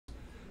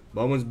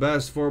Bowman's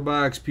Best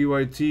 4-box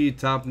PYT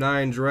top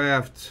 9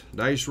 draft.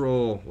 Dice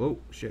roll. Whoa,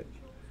 shit.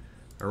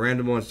 A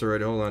random one's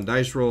already. Hold on.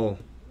 Dice roll.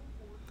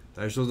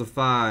 Dice roll's a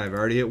 5. I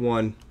already hit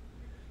 1,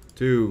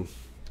 2,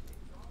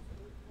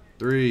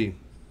 3,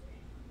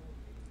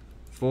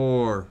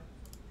 4.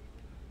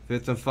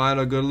 Fifth and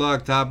final. Good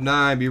luck. Top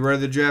 9. Be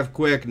ready to draft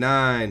quick.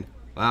 9.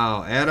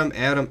 Wow.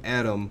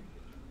 Adam.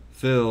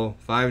 Phil.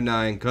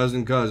 5-9.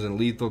 Cousin.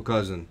 Lethal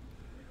cousin.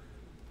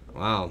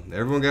 Wow.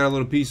 Everyone got a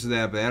little piece of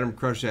that, but Adam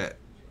crushed that.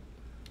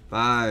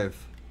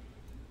 5.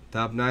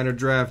 Top 9 are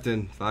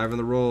drafting. 5 in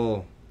the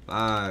roll.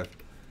 5.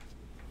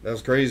 That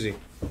was crazy.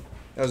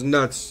 That was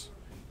nuts.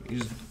 You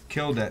just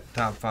killed that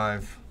top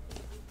 5.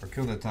 Or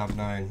killed that top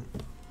 9.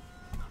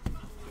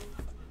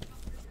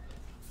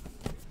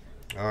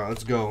 Alright,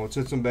 let's go. Let's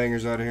hit some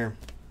bangers out of here.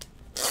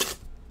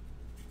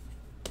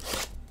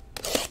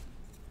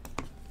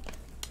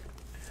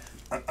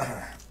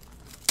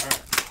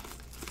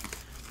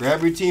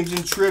 Grab your teams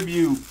in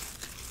tribute.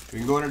 We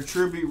can go into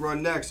tribute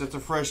run next. That's a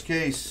fresh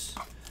case.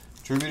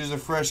 Tribute is a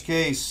fresh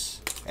case.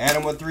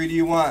 Adam, what 3 do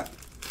you want?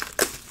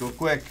 Let's go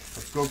quick.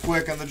 Let's go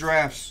quick on the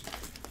drafts.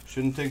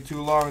 Shouldn't take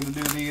too long to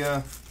do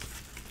the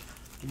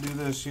to do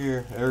this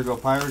here. There we go.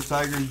 Pirates,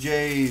 Tigers,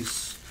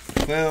 Jays.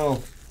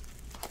 Phil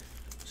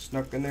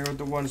snuck in there with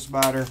the 1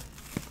 spotter.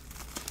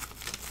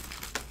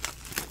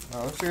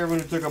 Looks like everyone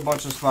who took a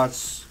bunch of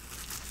spots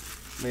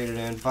made it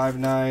in.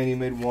 5-9. He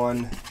made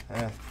 1.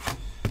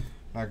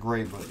 Not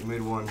great, but he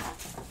made 1.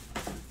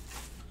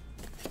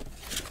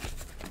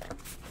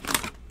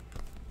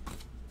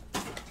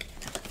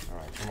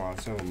 Alright, come on.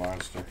 Let's have a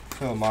monster. Let's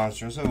have a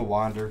monster. Let's have a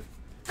wander.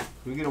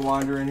 Can we get a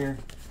wander in here?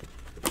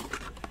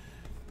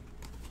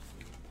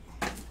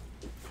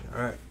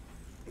 Alright.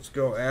 Let's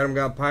go. Adam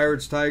got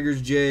Pirates,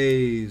 Tigers,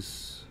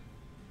 Jays.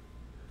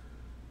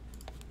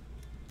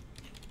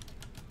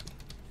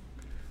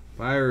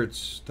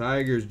 Pirates,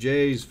 Tigers,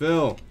 Jays.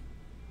 Phil.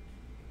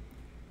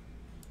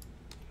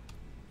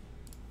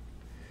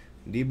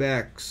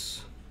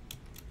 D-backs.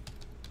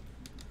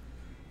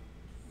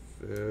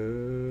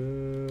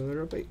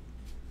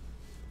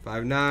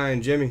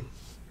 5-9, Jimmy.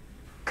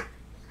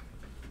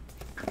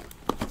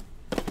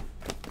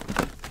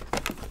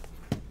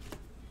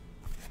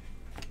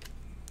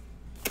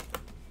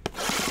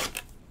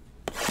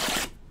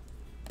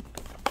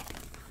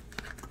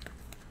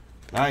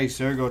 Nice,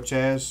 there you go,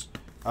 Chaz.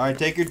 Alright,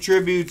 take your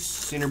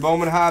tributes in your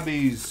Bowman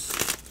hobbies.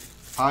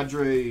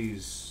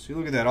 Padres. See,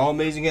 look at that. All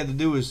Amazing had to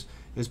do is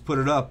put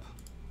it up.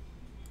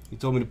 He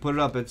told me to put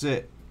it up, that's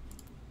it.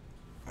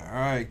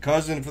 Alright,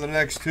 cousin for the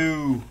next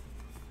 2.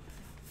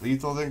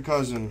 Lethal then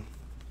cousin.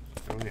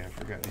 Oh yeah, I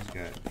forgot these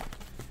guys.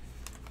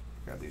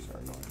 Forgot these are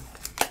annoying.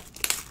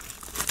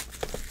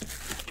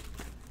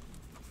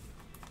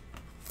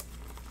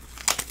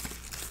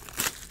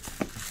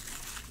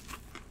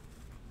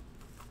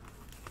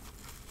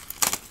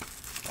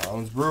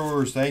 Bowmans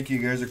Brewers, thank you,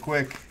 you guys are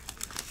quick.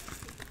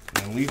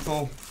 And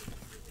Lethal.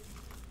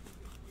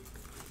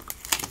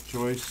 Good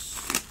choice.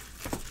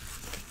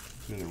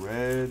 Between the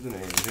reds and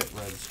A's. Yep,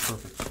 reds.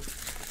 Perfect.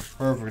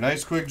 Perfect.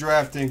 Nice quick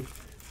drafting.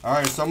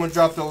 Alright, someone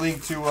dropped a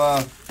link to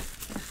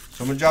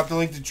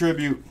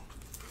tribute.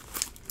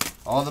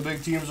 All the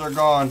big teams are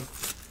gone.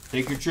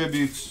 Take your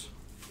tributes.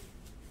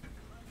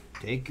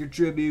 Take your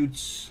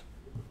tributes.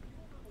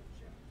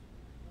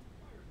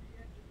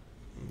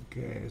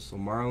 Okay, so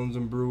Marlins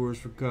and Brewers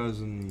for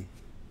cousin.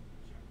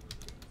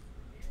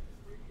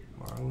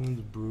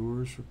 Marlins,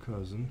 Brewers for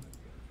cousin.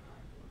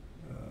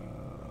 There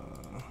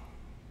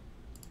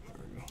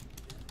we go.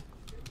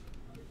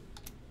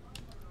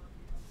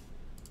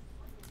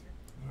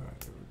 Alright,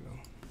 there we go.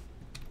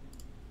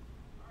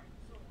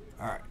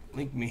 Alright,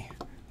 link me.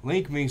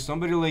 Link me.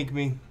 Somebody link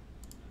me.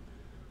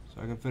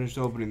 So I can finish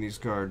opening these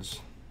cards.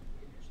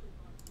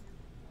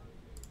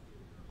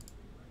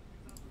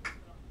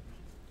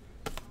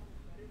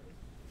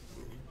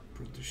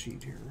 Print the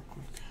sheet here real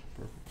quick.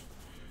 Perfect.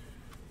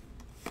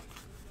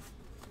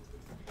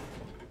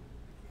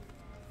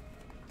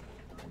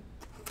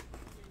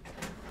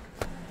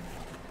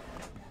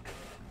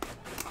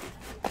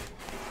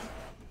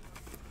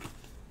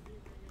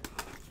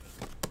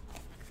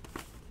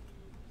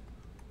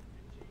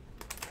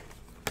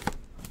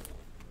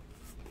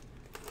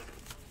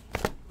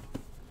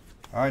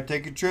 Alright,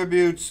 take your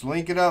tributes.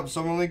 Link it up.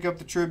 Someone link up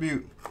the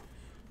tribute.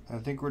 I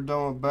think we're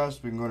done with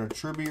best. We can go to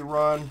tribute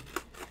run.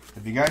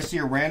 If you guys see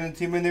a random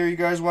team in there you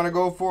guys want to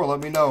go for, let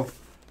me know.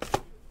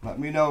 Let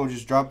me know.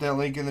 Just drop that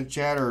link in the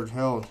chat, or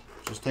hell,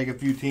 just take a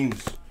few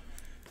teams.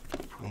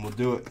 And we'll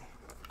do it.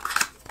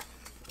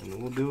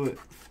 And we'll do it.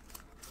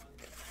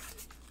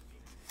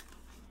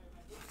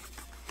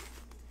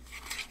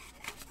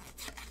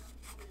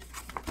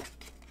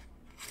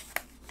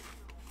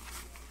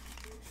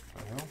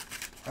 What the hell?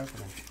 What's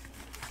happening?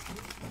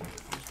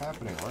 What's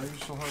happening? Why are you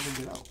so hard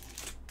to get out?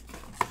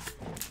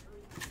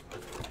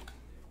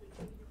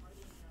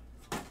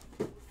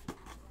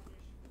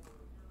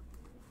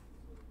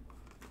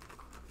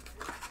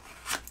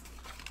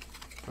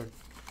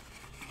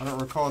 I don't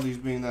recall these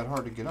being that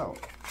hard to get out.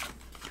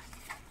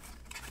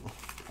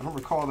 I don't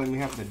recall them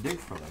having to dig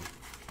for them.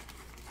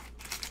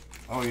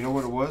 Oh, you know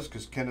what it was?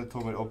 Because Kenneth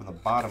told me to open the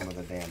bottom of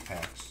the damn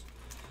packs.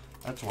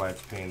 That's why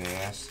it's a pain in the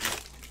ass.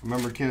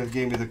 Remember, Kenneth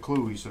gave me the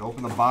clue. He said,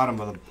 open the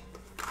bottom of the...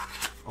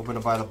 Open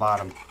it by the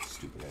bottom.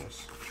 Stupid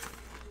ass.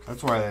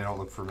 That's why they don't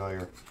look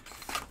familiar.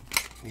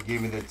 He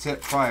gave me the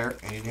tip prior,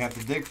 and you didn't have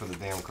to dig for the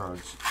damn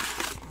cards.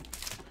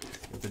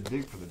 You have to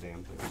dig for the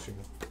damn things.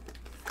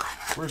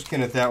 Where's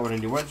Kenneth that one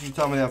in you? Why did you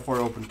tell me that before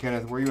I opened,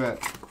 Kenneth? Where you at?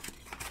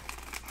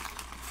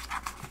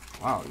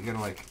 Wow, you gotta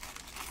like...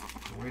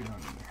 way down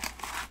in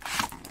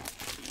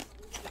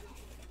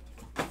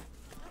there.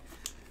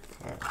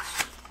 Alright.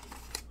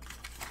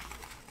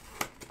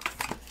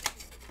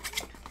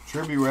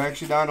 Tribute, we're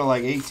actually down to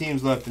like 8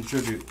 teams left in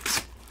Tribute.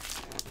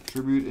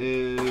 Tribute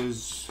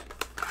is...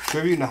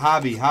 Tribute and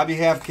Hobby. Hobby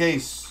half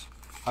case.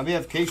 Hobby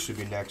half case should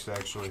be next,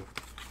 actually.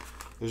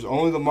 There's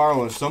only the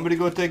Marlins. Somebody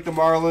go take the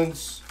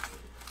Marlins.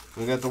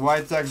 We got the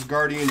White Sox,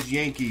 Guardians,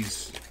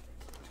 Yankees.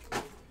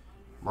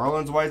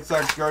 Marlins, White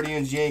Sox,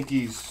 Guardians,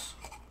 Yankees.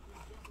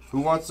 Who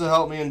wants to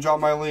help me and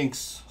drop my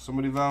links?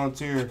 Somebody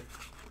volunteer.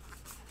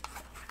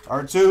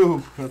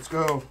 R2, let's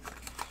go.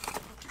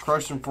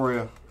 Crushing for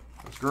you.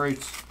 That's great.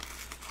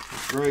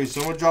 That's great.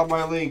 Someone drop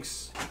my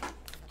links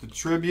to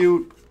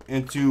Tribute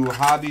and to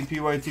Hobby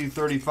PYT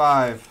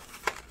 35.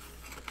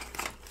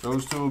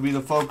 Those two will be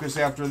the focus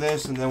after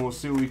this, and then we'll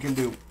see what we can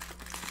do.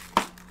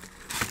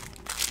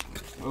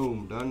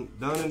 Boom, done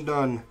and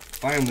done.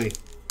 Finally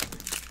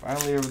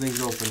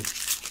everything's open.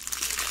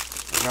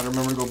 I gotta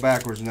remember to go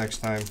backwards next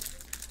time.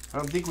 I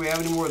don't think we have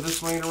any more of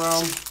this laying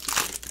around.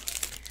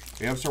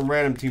 We have some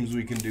random teams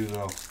we can do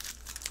though.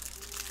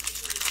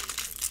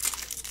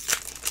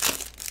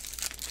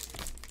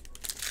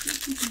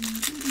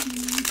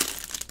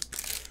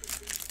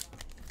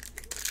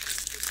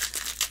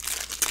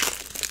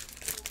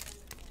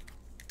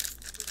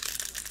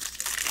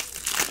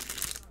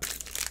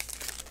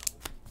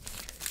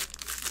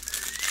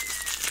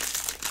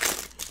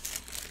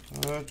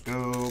 Let's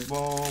go,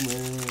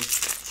 Bowmans.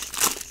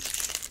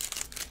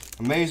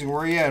 Amazing, where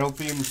are you at?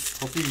 Hopefully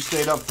you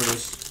stayed up for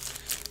this.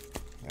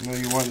 I know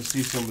you want to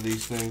see some of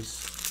these things.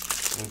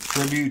 And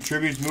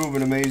Tribute's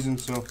moving amazing,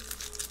 so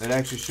that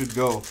actually should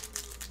go.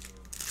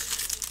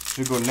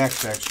 Should go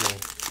next, actually.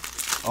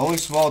 Only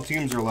small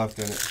teams are left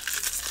in it.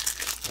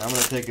 I'm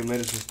going to take a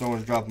minute since no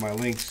one's dropped my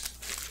links.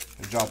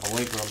 And drop a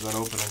link when I'm done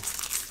opening.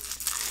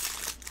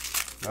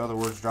 In other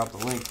words, drop the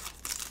link.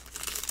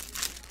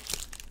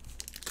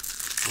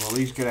 We'll at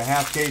least get a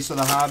half case of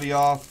the Hobby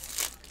off.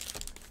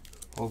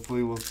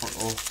 Hopefully we'll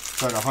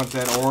try to hunt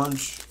that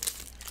orange.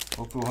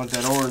 Hopefully we'll hunt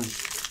that orange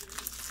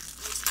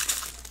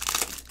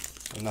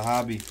in the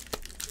Hobby.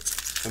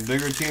 Some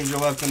bigger teams are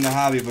left in the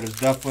Hobby, but it's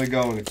definitely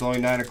going. It's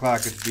only 9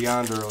 o'clock. It's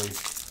beyond early.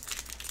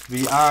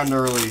 Beyond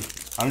early.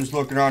 I'm just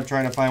looking around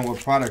trying to find what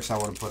products I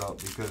want to put up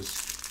because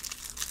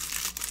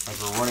like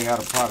we're running out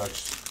of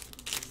products.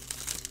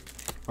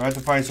 I have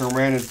to find some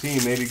random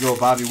team. Maybe go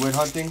Bobby Witt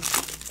hunting.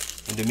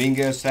 And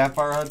Dominguez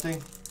Sapphire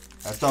hunting.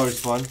 That's always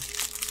fun.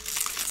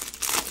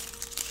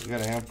 We got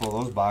a handful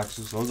of those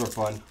boxes. Those are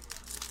fun.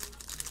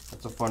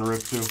 That's a fun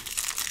rip too.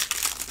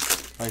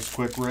 Nice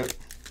quick rip.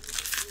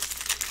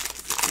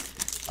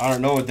 I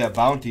don't know what that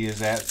bounty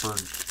is at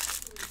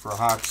for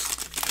Hawks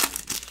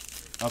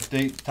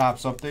update,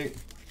 Tops update.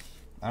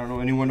 I don't know.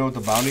 Anyone know what the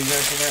bounty is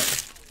at for that?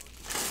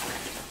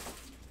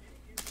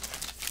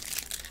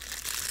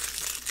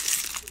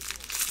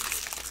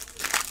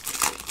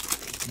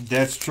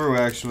 That's true,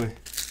 actually.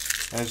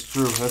 That's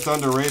true. That's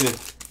underrated.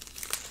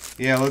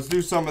 Yeah, let's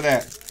do some of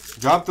that.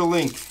 Drop the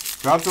link.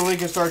 Drop the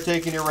link and start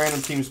taking your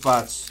random team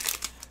spots.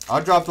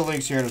 I'll drop the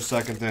links here in a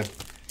second then.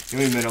 Give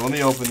me a minute. Let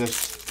me open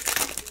this.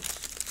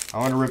 I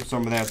want to rip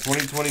some of that.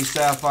 2020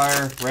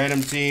 Sapphire,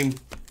 random team.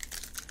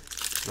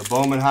 The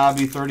Bowman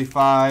Hobby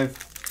 35.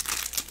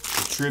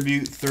 The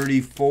Tribute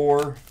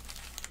 34.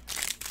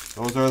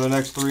 Those are the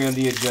next 3 on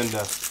the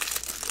agenda.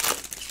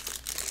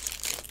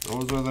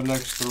 Those are the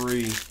next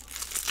 3.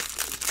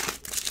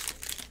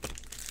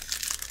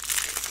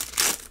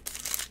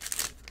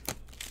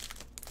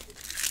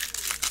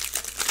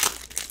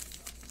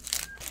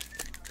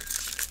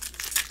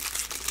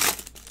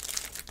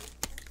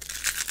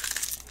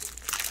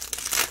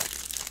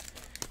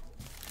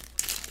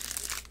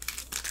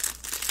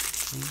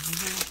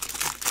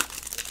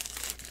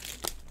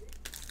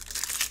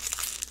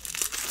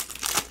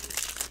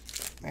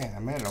 Man,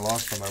 I'm at a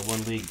loss on my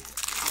one league.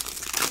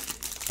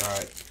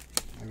 Alright,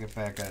 I'll get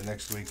back at it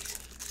next week.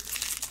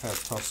 Had a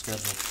tough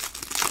schedule.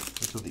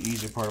 Until the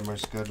easy part of my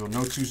schedule.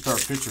 No 2-star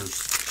pitchers.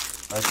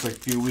 Last like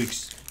few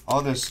weeks.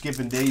 All this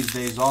skipping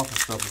days off and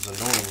stuff is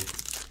annoying.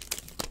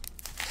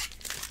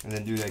 And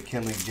then do that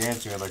Kenley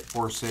Jansen at like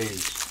 4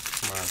 saves.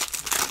 Come on.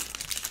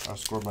 I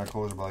scored my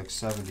closer by like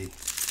 70.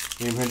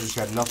 Game Hendricks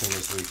got nothing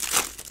this week.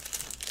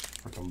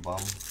 Freaking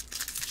bum.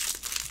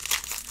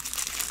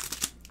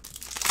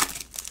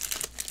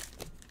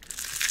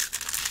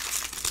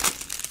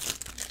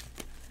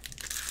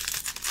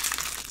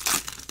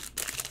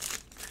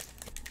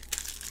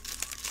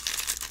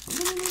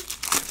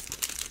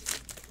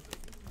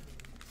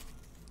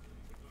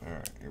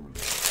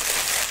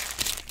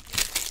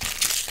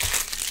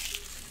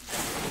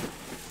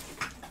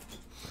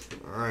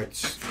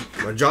 Alright.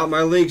 I'm going to drop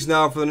my links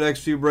now for the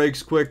next few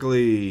breaks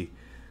quickly.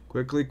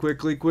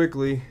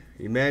 Quickly.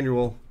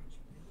 Emmanuel.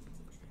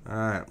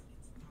 Alright.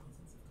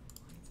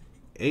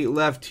 8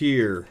 left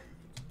here.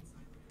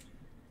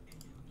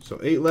 So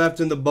 8 left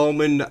in the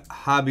Bowman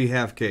Hobby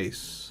half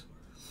case.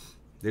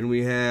 Then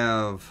we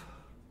have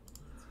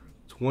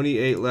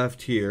 28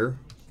 left here.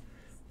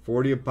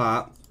 40 a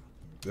pop.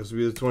 This will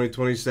be the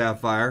 2020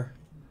 Sapphire.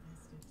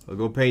 I'll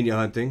go Pena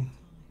hunting.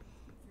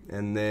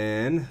 And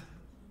then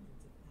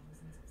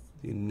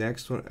the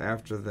next one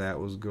after that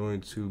was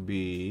going to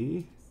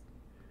be,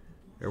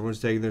 everyone's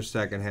taking their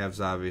second halves,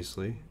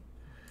 obviously.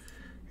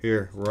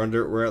 Here,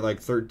 we're at like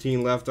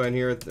 13 left on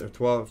here,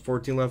 12,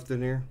 14 left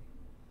in here.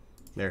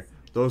 There,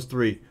 those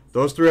three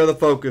are the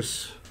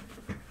focus.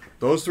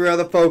 Those three are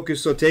the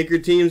focus. So take your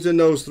teams in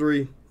those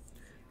three.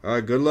 All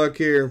right, good luck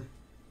here.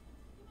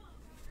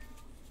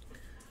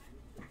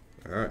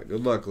 All right,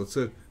 good luck. Let's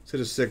hit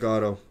a sick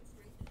auto.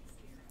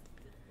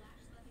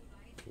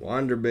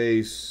 Wander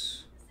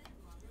base.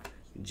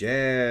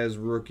 Jazz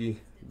rookie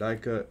die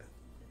cut.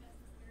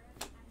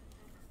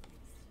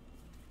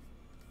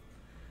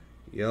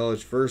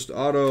 Yelich first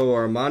auto,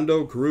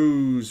 Armando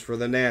Cruz for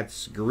the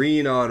Nats.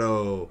 Green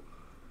auto.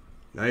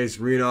 Nice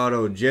green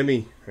auto.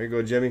 Jimmy. There you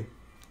go, Jimmy.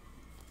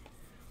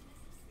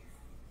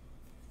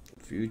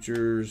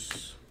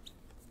 Futures.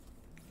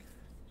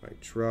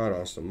 Mike Trout,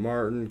 Austin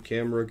Martin,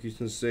 Cam rookie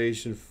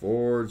sensation,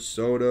 Ford,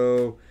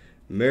 Soto,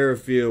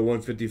 Merrifield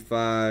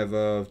 155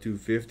 of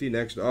 250.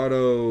 Next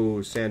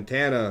auto,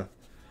 Santana.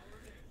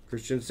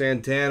 Christian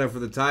Santana for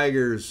the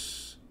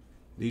Tigers.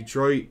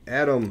 Detroit,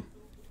 Adam.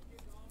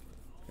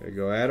 There you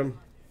go, Adam.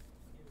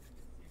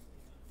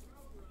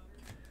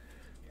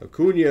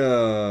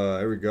 Acuna.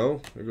 There we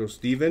go. There goes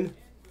Steven.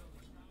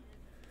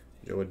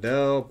 Joe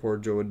Adell. Poor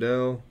Joe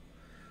Adell.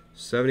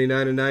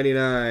 79 to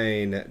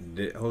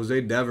 99.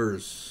 Jose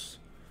Devers.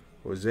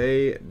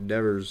 Jose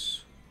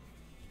Devers.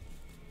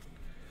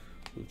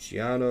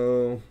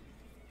 Luciano.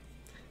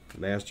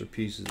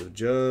 Masterpieces of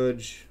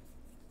Judge.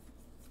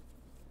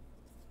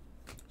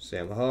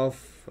 Sam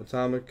Huff.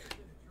 Atomic.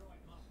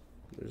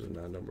 There's a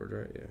non-numbered,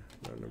 right?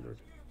 Yeah, non-numbered.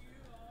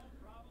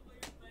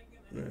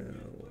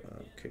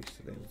 Case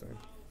the damn thing.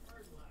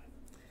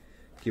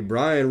 Okay,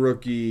 Brian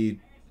rookie,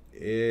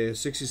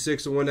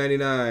 66 to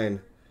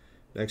 199.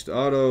 Next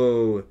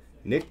auto,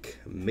 Nick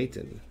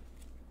Maton,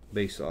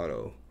 base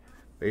auto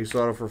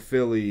for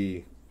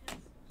Philly.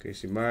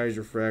 Casey Myers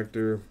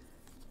refractor.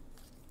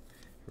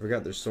 I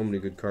forgot there's so many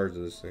good cards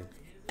in this thing.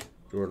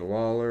 Jordan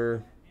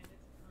Lawler,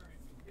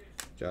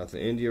 Jonathan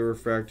India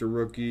refractor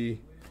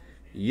rookie.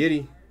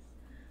 Yiddy,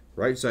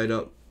 right side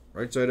up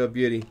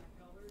Yiddy.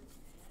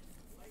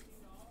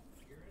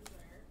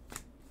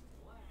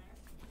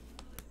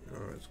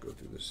 Let's go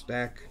through the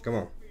stack. Come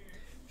on,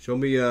 show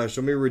me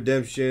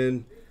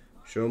redemption.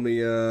 Show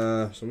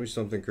me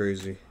something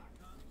crazy.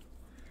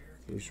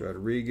 Luis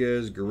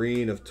Rodriguez,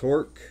 green of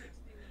Torque,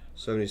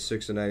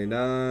 76 to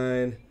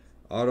 99.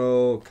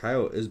 Auto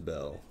Kyle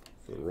Isbell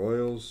for the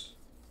Royals.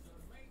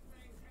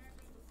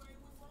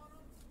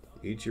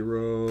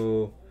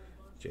 Ichiro,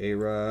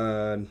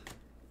 J-Rod.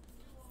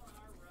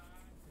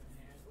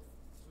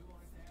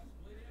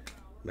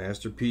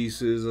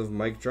 Masterpieces of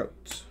Mike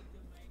Trout.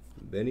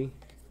 Benny.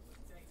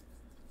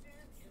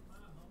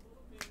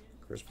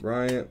 Chris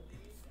Bryant.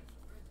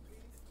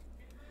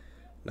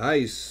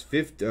 Nice.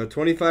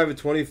 25 to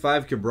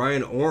 25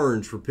 Cabrian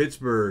Orange for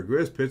Pittsburgh.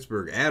 Where's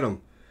Pittsburgh?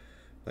 Adam.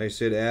 Nice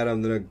hit,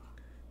 Adam. Then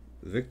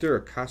Victor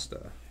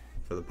Acosta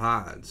for the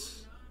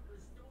Pods.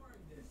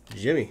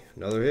 Jimmy.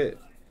 Another hit.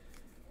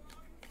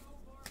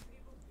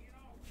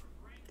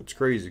 It's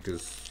crazy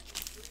because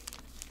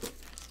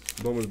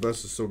Bowman's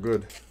Best is so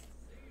good.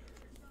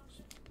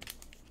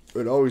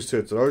 It always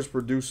hits. It always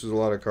produces a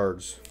lot of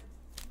cards.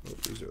 Oh,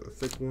 these are the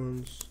thick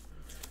ones.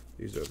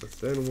 These are the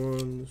thin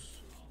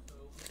ones.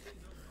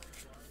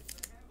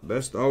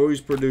 Best always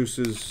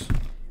produces.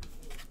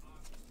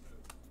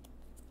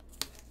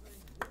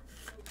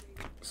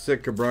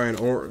 Sick Cabrian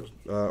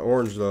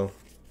orange though.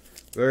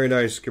 Very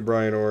nice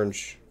Cabrian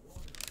Orange.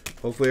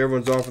 Hopefully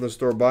everyone's off in the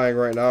store buying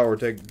right now, or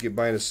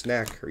buying a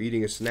snack or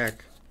eating a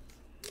snack.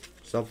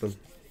 Something.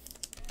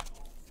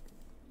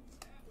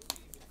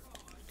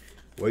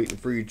 Waiting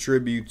for your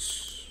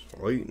tributes.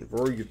 Waiting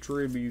for your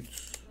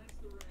tributes.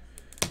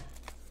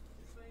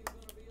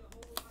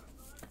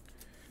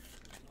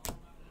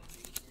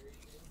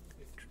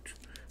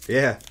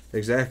 Yeah,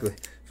 exactly.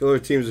 Filler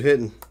teams are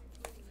hitting.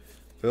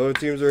 Filler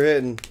teams are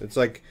hitting. It's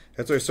like,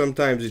 that's why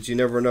sometimes you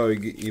never know.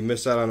 You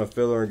miss out on a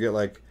filler and get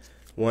like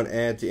one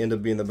ad to end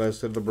up being the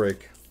best of the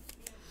break.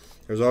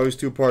 There's always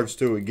two parts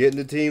to it. Getting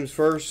the teams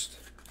first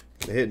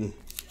and hitting.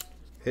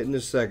 Hitting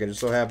is second. It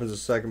just so happens the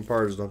second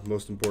part is the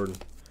most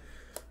important.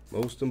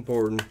 Most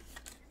important.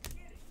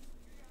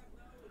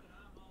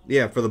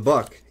 Yeah, for the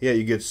buck. Yeah,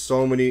 you get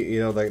so many, you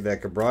know, like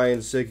that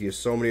Cabrian sick, you get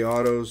so many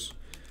autos.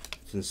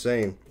 It's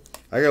insane.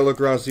 I gotta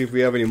look around and see if we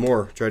have any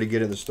more. Try to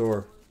get it in the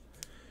store.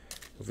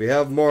 If we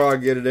have more, I'll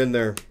get it in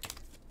there.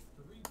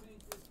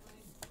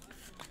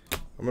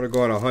 I'm gonna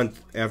go on a hunt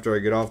after I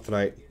get off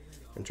tonight.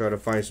 and try to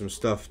find some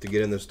stuff to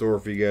get in the store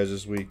for you guys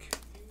this week.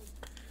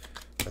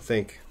 I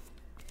think.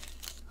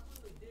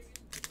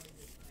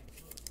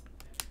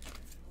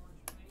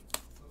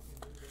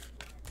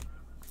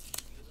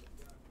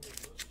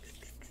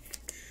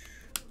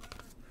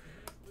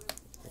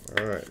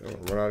 Alright,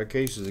 run out of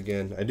cases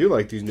again. I do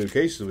like these new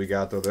cases we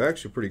got, though. They're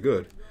actually pretty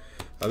good.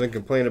 I've been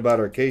complaining about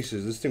our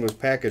cases. This thing was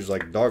packaged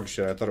like dog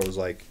shit. I thought they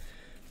were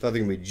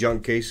going to be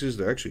junk cases.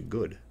 They're actually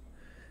good.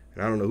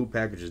 And I don't know who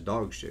packages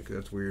dog shit, 'cause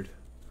that's weird.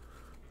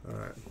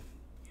 Alright.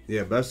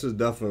 Yeah, best is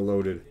definitely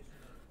loaded.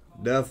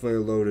 Definitely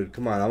loaded.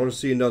 Come on, I want to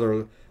see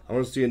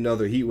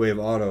another Heat Wave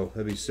auto.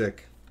 That'd be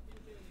sick.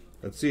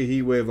 Let's see a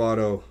Heat Wave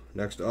auto.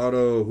 Next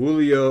auto,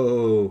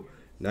 Julio.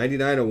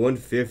 99 of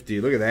 150.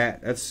 Look at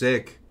that. That's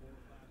sick.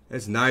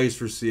 That's nice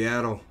for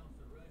Seattle.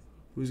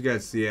 Who's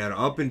got Seattle?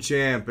 Up and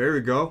Champ. There we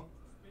go.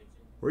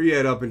 Where you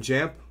at, Up and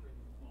Champ?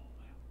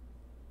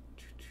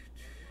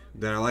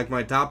 Did I like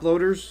my top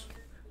loaders?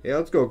 Yeah,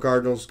 let's go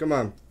Cardinals. Come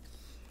on.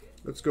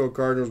 Let's go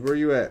Cardinals. Where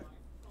you at?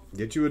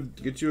 Get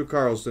you a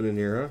Carlson in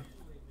here, huh?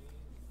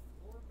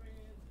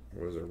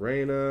 What is it?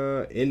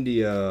 Reina.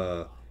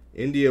 India.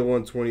 India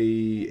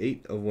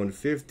 128 of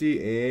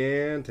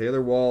 150. And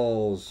Taylor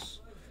Walls.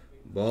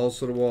 Balls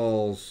to the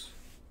walls.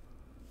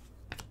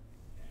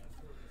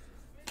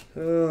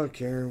 Oh,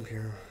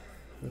 Karen.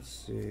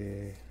 Let's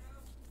see.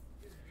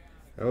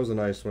 That was a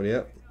nice one.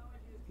 Yep.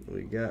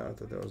 We got. I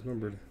thought that was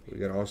numbered. We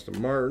got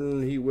Austin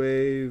Martin, Heat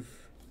Wave,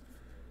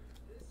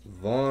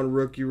 Vaughn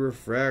rookie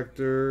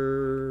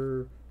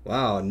refractor.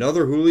 Wow,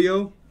 another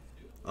Julio,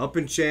 Up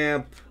and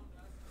Champ.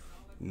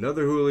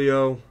 Another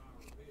Julio.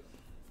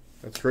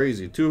 That's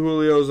crazy. 2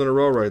 Julios in a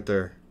row right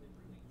there.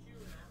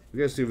 We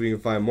gotta see if we can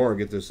find more and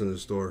get this in the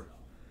store.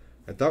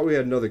 I thought we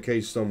had another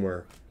case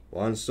somewhere.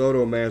 Juan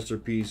Soto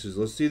masterpieces.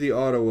 Let's see the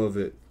auto of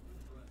it.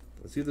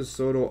 Let's see the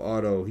Soto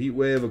auto. Heat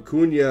Wave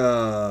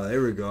Acuna.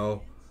 There we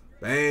go.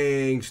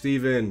 Bang,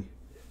 Steven.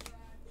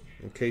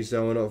 And case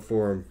that one up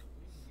for him.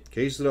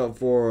 Case it up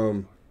for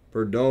him.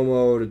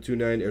 Perdomo to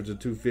 290 or to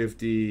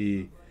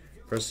 250.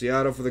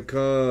 Preciado for the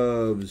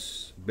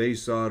Cubs.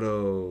 Base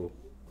auto.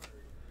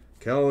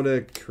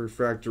 Kelenic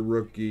refractor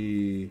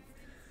rookie.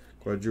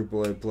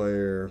 Quadruple A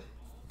player.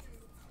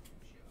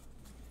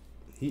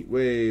 Heat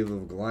Wave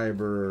of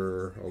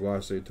Gleiber,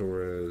 Obase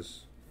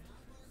Torres.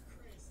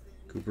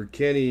 Cooper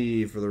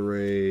Kenny for the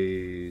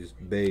Rays,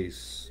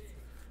 base.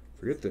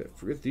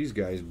 Forget these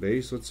guys,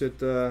 base. Let's hit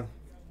the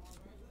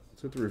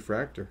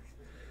refractor.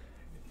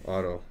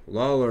 Auto.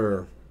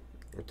 Lawler,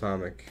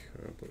 Atomic.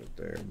 I'll put it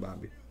there.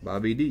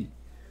 Bobby D.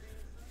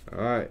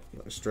 Alright.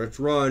 Stretch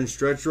run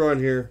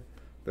here.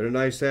 Been a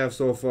nice half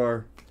so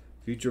far.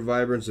 Future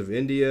Vibrance of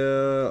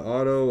India.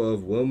 Auto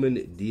of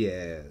Wilman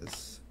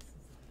Diaz.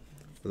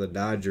 For the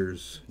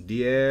Dodgers.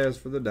 Diaz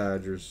for the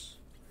Dodgers.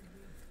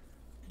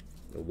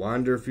 The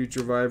Wander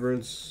Future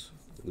Vibrance.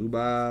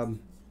 Lubob.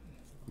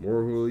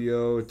 More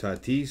Julio.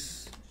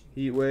 Tatis.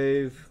 Heat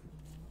Wave.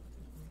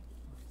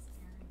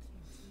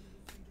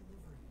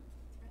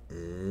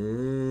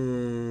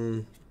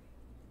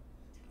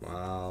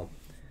 Wow.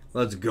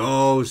 Let's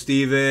go,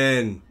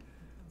 Steven.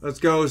 Let's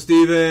go,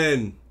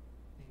 Steven.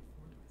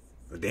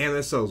 Oh, damn,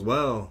 that sells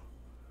well.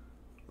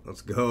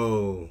 Let's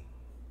go.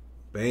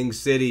 Bang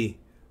City.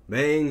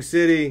 Bang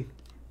City.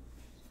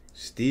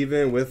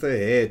 Steven with a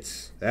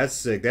hit. That's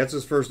sick. That's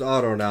his first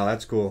auto now.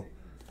 That's cool.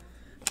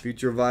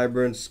 Future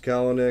Vibrance,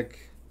 Kelenic.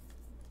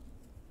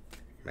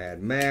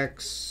 Mad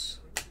Max.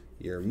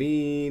 You're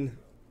mean.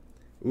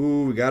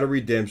 Ooh, we got a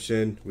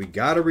redemption. We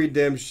got a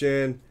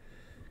redemption.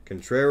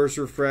 Contreras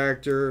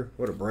refractor.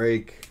 What a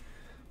break.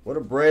 What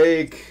a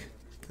break.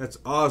 That's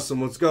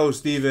awesome. Let's go,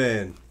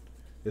 Steven.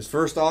 His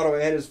first auto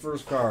and his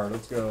first card.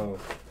 Let's go.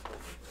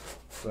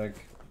 It's like,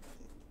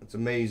 it's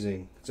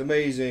amazing. It's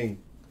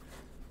amazing.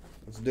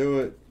 Let's do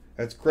it.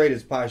 That's great.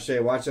 It's Pache.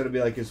 Watch that to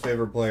be like his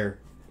favorite player.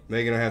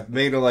 Megan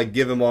will like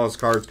give him all his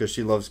cards because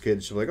she loves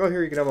kids. She'll be like, oh,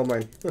 here, you can have all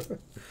mine.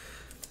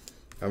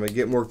 I'm gonna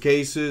get more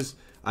cases.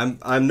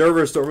 I'm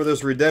nervous over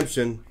this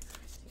redemption.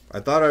 I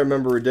thought I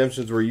remember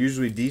redemptions were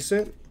usually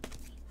decent,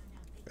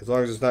 as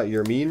long as it's not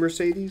your mean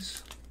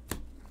Mercedes.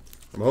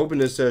 I'm hoping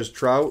this says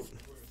Trout.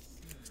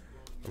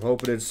 I'm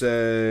hoping it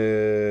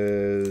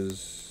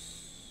says.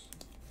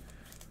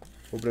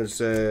 Hoping it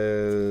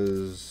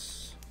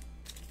says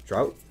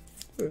Trout.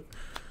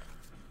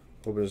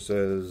 Hoping it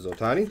says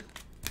Ohtani.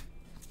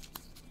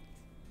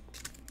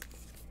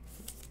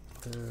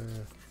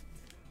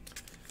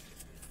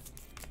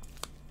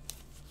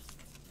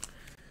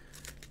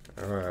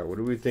 Alright, what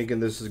are we thinking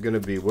this is going to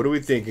be? What are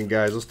we thinking,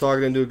 guys? Let's talk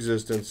it into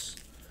existence.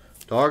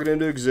 Talk it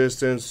into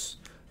existence.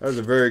 That was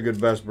a very good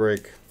best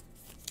break.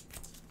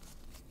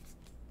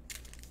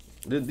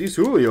 These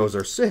Julios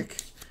are sick.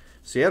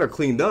 Seattle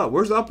cleaned up.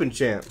 Where's Up and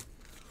Champ?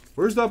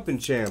 Where's Up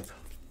and Champ?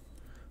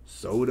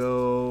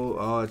 Soto.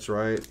 Oh, that's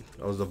right.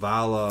 That was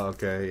Zavala.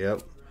 Okay,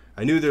 yep.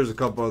 I knew there was a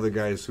couple other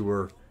guys who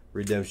were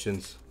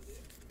redemptions.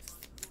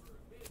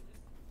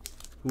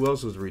 Who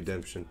else was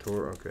redemption?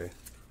 Okay.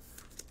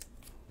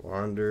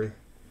 Wander.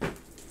 Let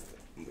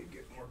me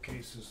get more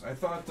cases. I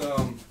thought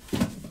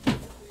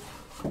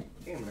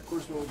Damn, and of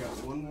course we only got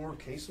one more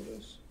case of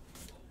this.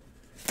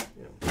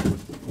 Yeah.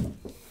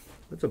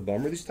 That's a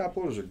bummer. These top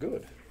loaders are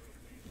good.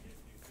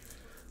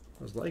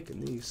 I was liking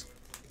these.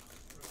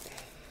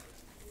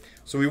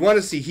 So we want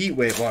to see heat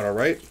wave auto,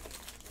 right?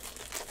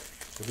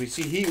 If we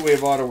see heat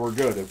wave auto, we're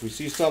good. If we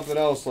see something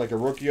else like a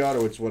rookie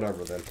auto, it's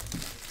whatever then.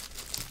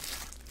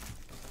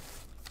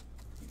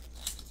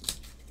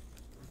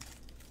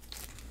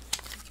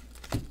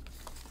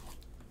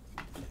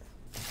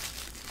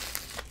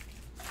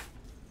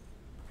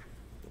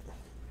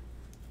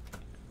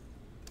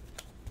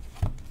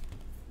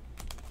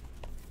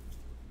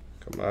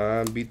 Come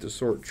on, beat the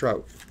sort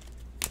trout.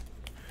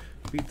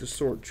 Beat the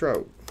sort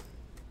trout.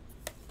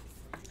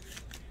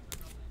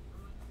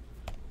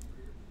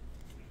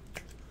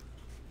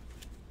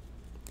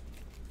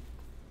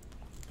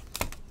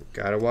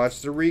 Gotta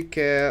watch the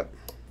recap.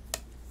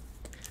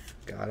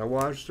 Gotta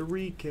watch the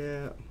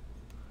recap.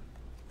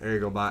 There you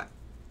go, bot.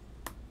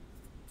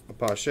 A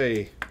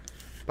Pache.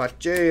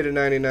 Pache to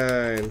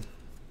 99.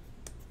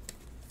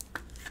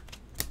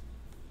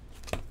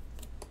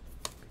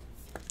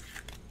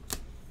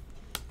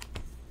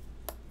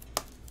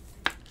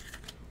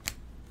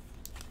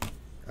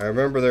 I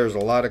remember there's a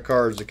lot of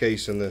cards to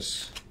case in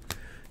this.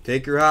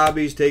 Take your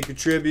hobbies, take your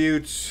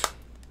tributes.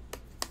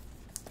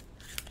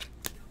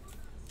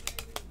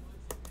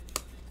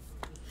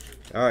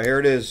 Alright, here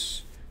it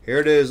is. Here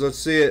it is. Let's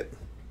see it.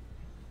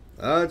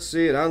 Let's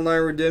see it.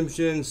 Online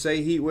redemption.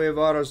 Say Heat Wave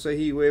Auto. Say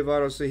Heat Wave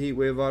Auto. Say Heat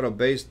Wave Auto.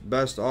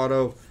 Best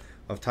auto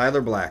of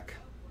Tyler Black.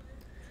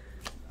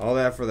 All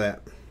that for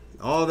that.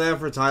 All that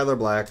for Tyler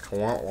Black.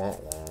 Wah, wah,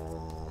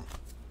 wah.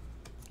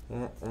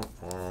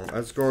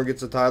 Let's go and get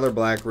the Tyler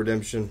Black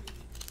redemption.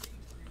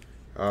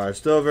 Alright,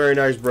 still a very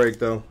nice break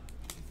though.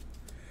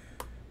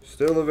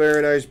 Still a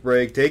very nice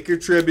break. Take your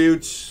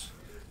tributes.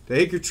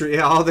 Take your tree.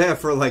 Yeah, all that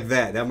for like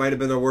that. That might have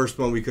been the worst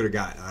one we could have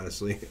got,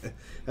 honestly.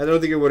 I don't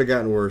think it would have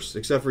gotten worse,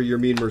 except for your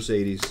mean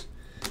Mercedes.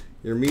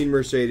 Your mean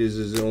Mercedes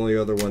is the only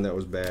other one that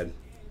was bad.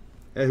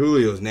 That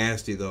Julio's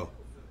nasty though.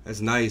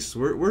 That's nice.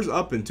 Where's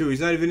Uppin too? He's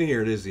not even in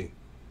here, is he?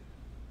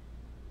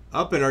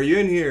 Uppin, are you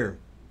in here?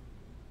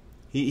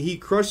 He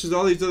crushes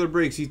all these other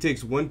breaks. He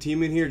takes one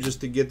team in here just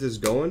to get this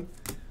going,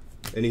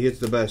 and he hits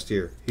the best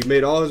here. He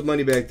made all his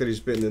money back that he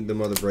spent in them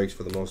other breaks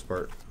for the most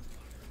part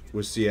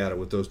with Seattle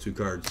with those two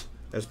cards.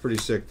 That's pretty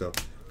sick, though.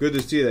 Good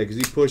to see that because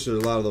he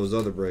pushes a lot of those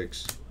other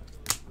breaks.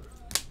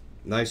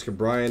 Nice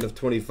Bryant of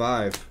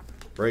 25.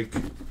 Break.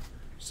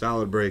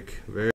 Solid break. Very